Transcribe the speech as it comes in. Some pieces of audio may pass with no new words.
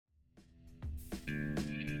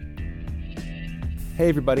Hey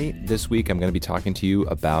everybody, this week I'm going to be talking to you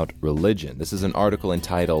about religion. This is an article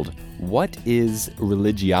entitled, What is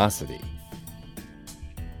Religiosity?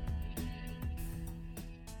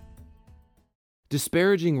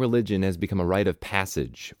 Disparaging religion has become a rite of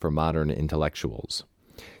passage for modern intellectuals.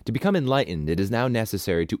 To become enlightened, it is now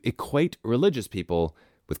necessary to equate religious people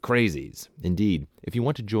with crazies. Indeed, if you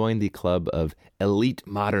want to join the club of elite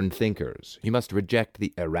modern thinkers, you must reject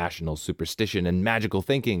the irrational superstition and magical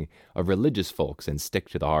thinking of religious folks and stick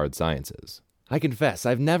to the hard sciences. I confess,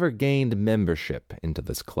 I've never gained membership into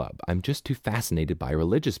this club. I'm just too fascinated by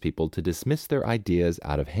religious people to dismiss their ideas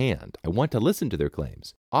out of hand. I want to listen to their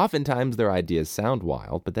claims. Oftentimes their ideas sound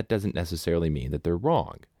wild, but that doesn't necessarily mean that they're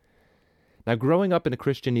wrong. Now, growing up in a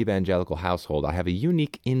Christian evangelical household, I have a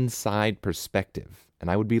unique inside perspective, and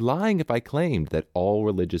I would be lying if I claimed that all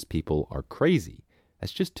religious people are crazy.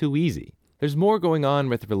 That's just too easy. There's more going on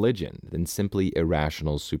with religion than simply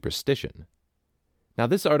irrational superstition. Now,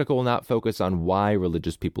 this article will not focus on why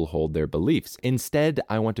religious people hold their beliefs. Instead,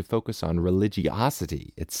 I want to focus on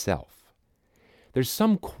religiosity itself. There's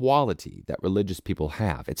some quality that religious people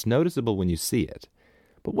have. It's noticeable when you see it.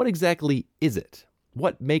 But what exactly is it?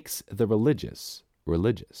 What makes the religious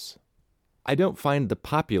religious? I don't find the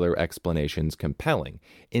popular explanations compelling.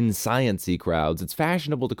 In science-y crowds, it's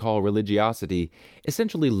fashionable to call religiosity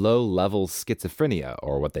essentially low-level schizophrenia,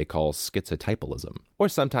 or what they call schizotypalism. Or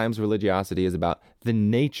sometimes religiosity is about the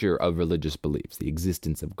nature of religious beliefs, the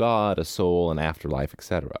existence of God, a soul, an afterlife,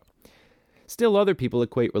 etc. Still, other people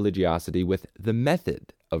equate religiosity with the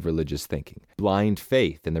method of religious thinking, blind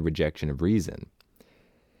faith and the rejection of reason.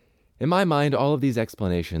 In my mind, all of these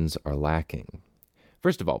explanations are lacking.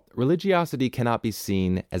 First of all, religiosity cannot be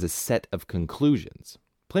seen as a set of conclusions.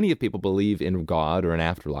 Plenty of people believe in God or an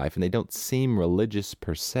afterlife, and they don't seem religious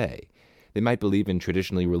per se. They might believe in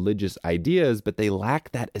traditionally religious ideas, but they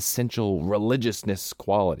lack that essential religiousness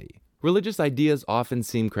quality. Religious ideas often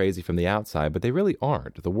seem crazy from the outside, but they really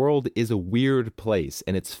aren't. The world is a weird place,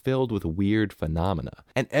 and it's filled with weird phenomena.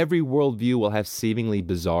 And every worldview will have seemingly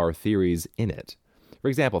bizarre theories in it. For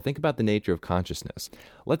example, think about the nature of consciousness.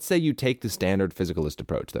 Let's say you take the standard physicalist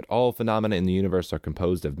approach that all phenomena in the universe are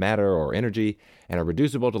composed of matter or energy and are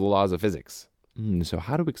reducible to the laws of physics. So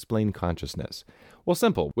how to explain consciousness? Well,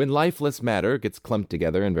 simple. When lifeless matter gets clumped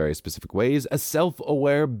together in very specific ways, a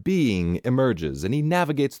self-aware being emerges, and he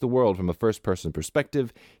navigates the world from a first-person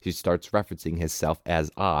perspective. He starts referencing himself as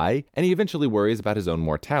I, and he eventually worries about his own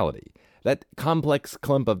mortality. That complex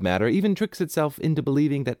clump of matter even tricks itself into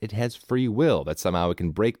believing that it has free will, that somehow it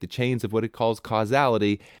can break the chains of what it calls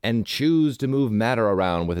causality and choose to move matter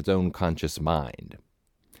around with its own conscious mind.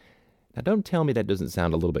 Now, don't tell me that doesn't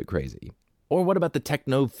sound a little bit crazy. Or what about the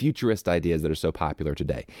techno-futurist ideas that are so popular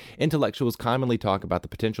today? Intellectuals commonly talk about the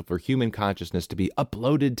potential for human consciousness to be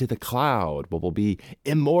uploaded to the cloud, what will be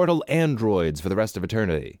immortal androids for the rest of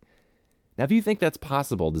eternity. Now, if you think that's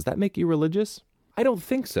possible, does that make you religious? I don't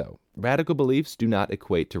think so. Radical beliefs do not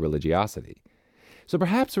equate to religiosity. So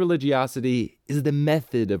perhaps religiosity is the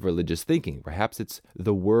method of religious thinking. Perhaps it's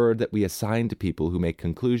the word that we assign to people who make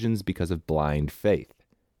conclusions because of blind faith.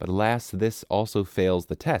 But alas, this also fails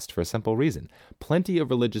the test for a simple reason. Plenty of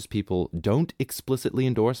religious people don't explicitly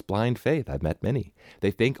endorse blind faith. I've met many. They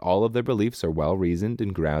think all of their beliefs are well-reasoned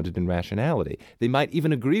and grounded in rationality. They might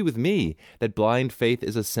even agree with me that blind faith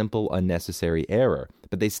is a simple, unnecessary error,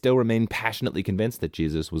 but they still remain passionately convinced that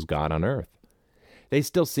Jesus was God on earth. They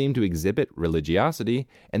still seem to exhibit religiosity,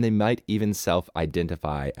 and they might even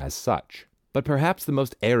self-identify as such. But perhaps the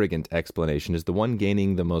most arrogant explanation is the one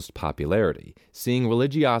gaining the most popularity, seeing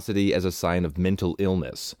religiosity as a sign of mental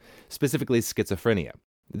illness, specifically schizophrenia.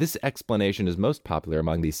 This explanation is most popular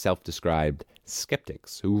among these self-described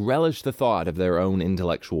skeptics who relish the thought of their own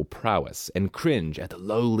intellectual prowess and cringe at the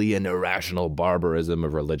lowly and irrational barbarism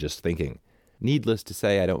of religious thinking. Needless to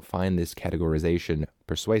say, I don't find this categorization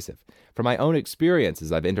persuasive. From my own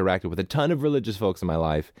experiences, I've interacted with a ton of religious folks in my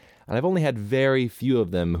life, and I've only had very few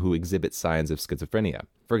of them who exhibit signs of schizophrenia.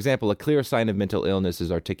 For example, a clear sign of mental illness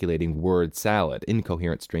is articulating word salad,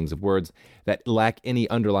 incoherent strings of words that lack any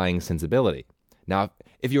underlying sensibility. Now,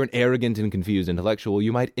 if you're an arrogant and confused intellectual,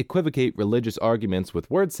 you might equivocate religious arguments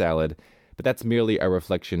with word salad, but that's merely a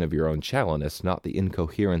reflection of your own shallowness, not the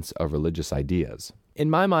incoherence of religious ideas. In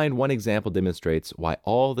my mind, one example demonstrates why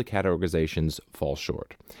all the categorizations fall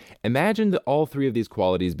short. Imagine all three of these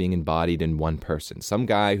qualities being embodied in one person, some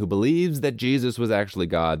guy who believes that Jesus was actually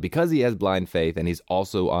God because he has blind faith and he's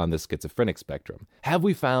also on the schizophrenic spectrum. Have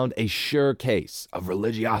we found a sure case of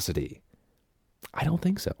religiosity? I don't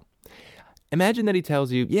think so. Imagine that he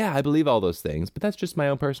tells you, yeah, I believe all those things, but that's just my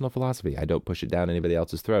own personal philosophy. I don't push it down anybody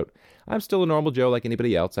else's throat. I'm still a normal Joe like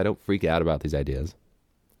anybody else. I don't freak out about these ideas.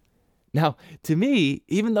 Now, to me,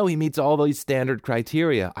 even though he meets all these standard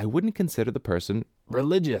criteria, I wouldn't consider the person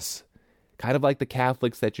religious. Kind of like the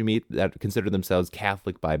Catholics that you meet that consider themselves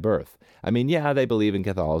Catholic by birth. I mean, yeah, they believe in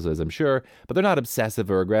Catholicism, sure, but they're not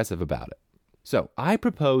obsessive or aggressive about it. So, I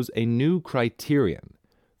propose a new criterion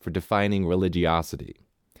for defining religiosity.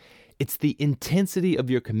 It's the intensity of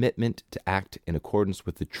your commitment to act in accordance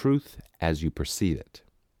with the truth as you perceive it.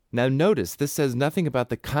 Now notice, this says nothing about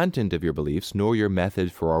the content of your beliefs nor your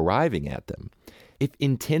method for arriving at them. If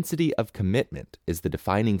intensity of commitment is the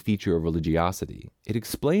defining feature of religiosity, it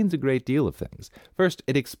explains a great deal of things. First,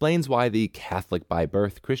 it explains why the Catholic by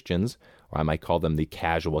birth Christians, or I might call them the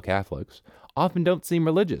casual Catholics, often don't seem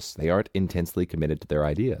religious. They aren't intensely committed to their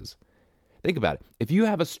ideas. Think about it. If you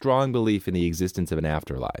have a strong belief in the existence of an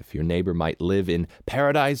afterlife, your neighbor might live in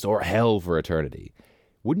paradise or hell for eternity.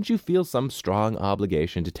 Wouldn't you feel some strong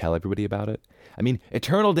obligation to tell everybody about it? I mean,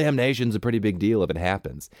 eternal damnation's a pretty big deal if it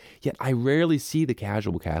happens. Yet I rarely see the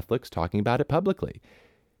casual Catholics talking about it publicly.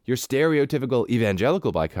 Your stereotypical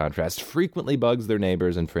evangelical, by contrast, frequently bugs their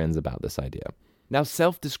neighbors and friends about this idea. Now,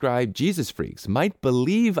 self-described Jesus freaks might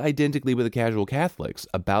believe identically with the casual Catholics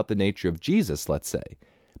about the nature of Jesus, let's say.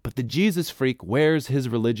 But the Jesus freak wears his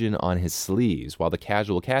religion on his sleeves, while the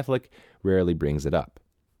casual Catholic rarely brings it up.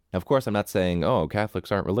 Now, of course, I'm not saying,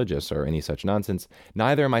 Catholics aren't religious or any such nonsense.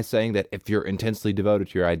 Neither am I saying that if you're intensely devoted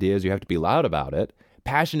to your ideas, you have to be loud about it.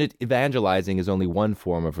 Passionate evangelizing is only one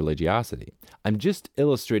form of religiosity. I'm just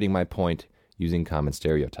illustrating my point using common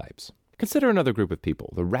stereotypes. Consider another group of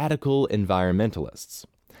people, the radical environmentalists.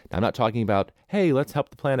 Now, I'm not talking about, hey, let's help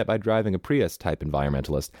the planet by driving a Prius type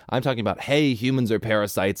environmentalist. I'm talking about, hey, humans are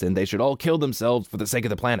parasites and they should all kill themselves for the sake of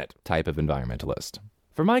the planet type of environmentalist.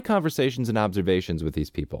 For my conversations and observations with these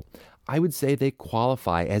people, I would say they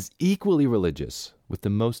qualify as equally religious with the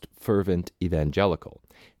most fervent evangelical.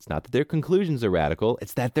 It's not that their conclusions are radical,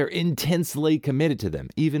 it's that they're intensely committed to them,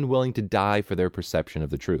 even willing to die for their perception of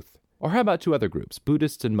the truth. Or how about two other groups,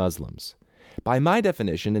 Buddhists and Muslims? By my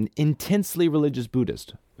definition, an intensely religious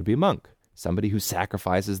Buddhist would be a monk, somebody who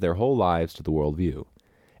sacrifices their whole lives to the worldview.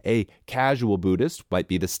 A casual Buddhist might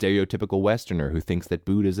be the stereotypical Westerner who thinks that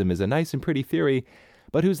Buddhism is a nice and pretty theory,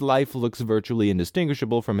 but whose life looks virtually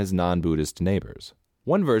indistinguishable from his non-Buddhist neighbors.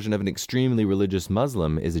 One version of an extremely religious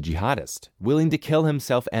Muslim is a jihadist, willing to kill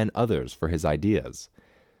himself and others for his ideas.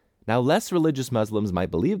 Now, less religious Muslims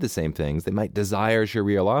might believe the same things. They might desire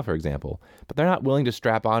Sharia law, for example, but they're not willing to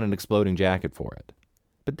strap on an exploding jacket for it.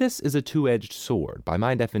 But this is a two-edged sword. By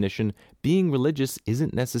my definition, being religious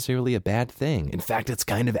isn't necessarily a bad thing. In fact, it's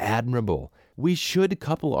kind of admirable. We should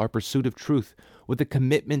couple our pursuit of truth with a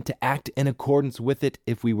commitment to act in accordance with it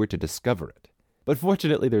if we were to discover it. But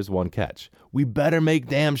fortunately, there's one catch. We better make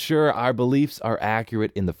damn sure our beliefs are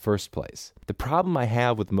accurate in the first place. The problem I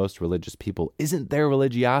have with most religious people isn't their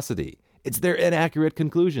religiosity. It's their inaccurate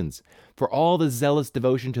conclusions. For all the zealous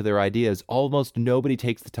devotion to their ideas, almost nobody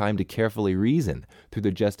takes the time to carefully reason through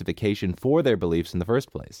the justification for their beliefs in the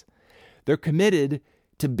first place. They're committed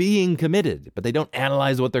to being committed, but they don't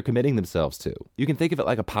analyze what they're committing themselves to. You can think of it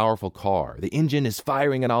like a powerful car. The engine is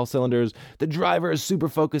firing on all cylinders, the driver is super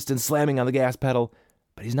focused and slamming on the gas pedal,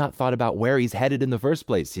 but he's not thought about where he's headed in the first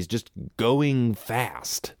place. He's just going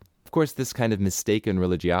fast. Of course, this kind of mistaken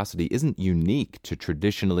religiosity isn't unique to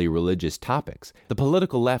traditionally religious topics. The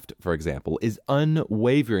political left, for example, is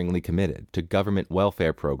unwaveringly committed to government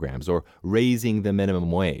welfare programs or raising the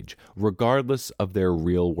minimum wage, regardless of their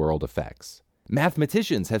real-world effects.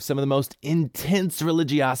 Mathematicians have some of the most intense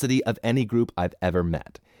religiosity of any group I've ever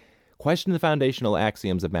met. Question the foundational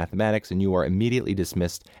axioms of mathematics and you are immediately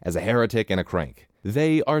dismissed as a heretic and a crank.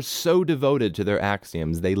 They are so devoted to their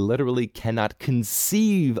axioms, they literally cannot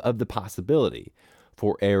conceive of the possibility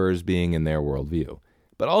for errors being in their worldview.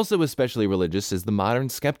 But also especially religious is the modern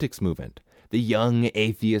skeptics movement, the young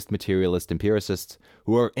atheist materialist empiricists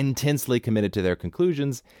who are intensely committed to their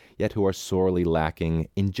conclusions, yet who are sorely lacking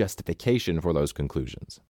in justification for those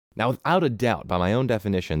conclusions. Now, without a doubt, by my own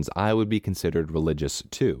definitions, I would be considered religious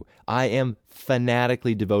too. I am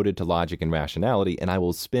fanatically devoted to logic and rationality, and I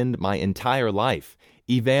will spend my entire life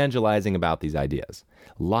evangelizing about these ideas.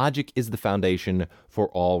 Logic is the foundation for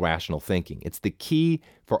all rational thinking. It's the key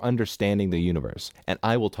for understanding the universe, and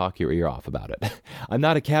I will talk your ear off about it. I'm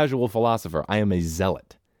not a casual philosopher. I am a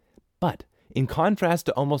zealot. But in contrast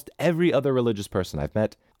to almost every other religious person I've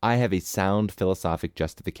met, I have a sound philosophic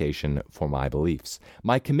justification for my beliefs.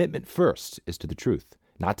 My commitment first is to the truth,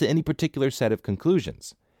 not to any particular set of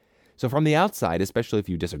conclusions. So from the outside, especially if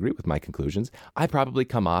you disagree with my conclusions, I probably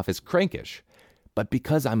come off as crankish. But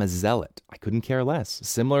because I'm a zealot, I couldn't care less,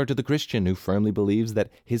 similar to the Christian who firmly believes that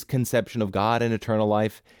his conception of God and eternal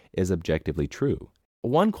life is objectively true.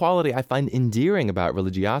 One quality I find endearing about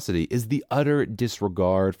religiosity is the utter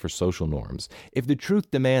disregard for social norms. If the truth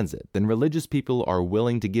demands it, then religious people are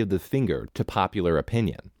willing to give the finger to popular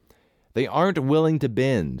opinion. They aren't willing to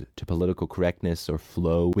bend to political correctness or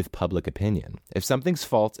flow with public opinion. If something's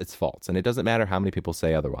false, it's false, and it doesn't matter how many people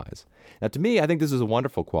say otherwise. Now, to me, I think this is a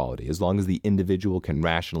wonderful quality, as long as the individual can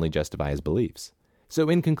rationally justify his beliefs. So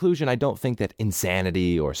in conclusion, I don't think that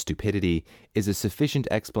insanity or stupidity is a sufficient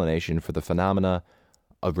explanation for the phenomena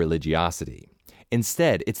of religiosity.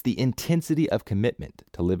 Instead, it's the intensity of commitment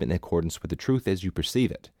to live in accordance with the truth as you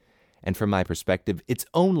perceive it. And from my perspective, it's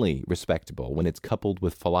only respectable when it's coupled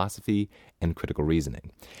with philosophy and critical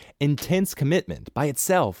reasoning. Intense commitment by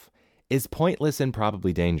itself is pointless and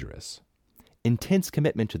probably dangerous. Intense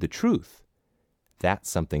commitment to the truth, that's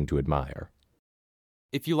something to admire.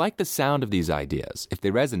 If you like the sound of these ideas, if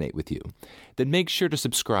they resonate with you, then make sure to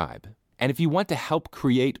subscribe. And if you want to help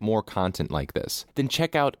create more content like this, then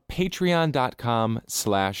check out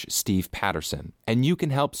patreon.com/Steve Patterson, and you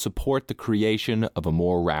can help support the creation of a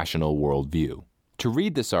more rational worldview. To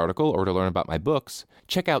read this article or to learn about my books,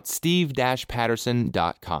 check out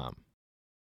steve-patterson.com.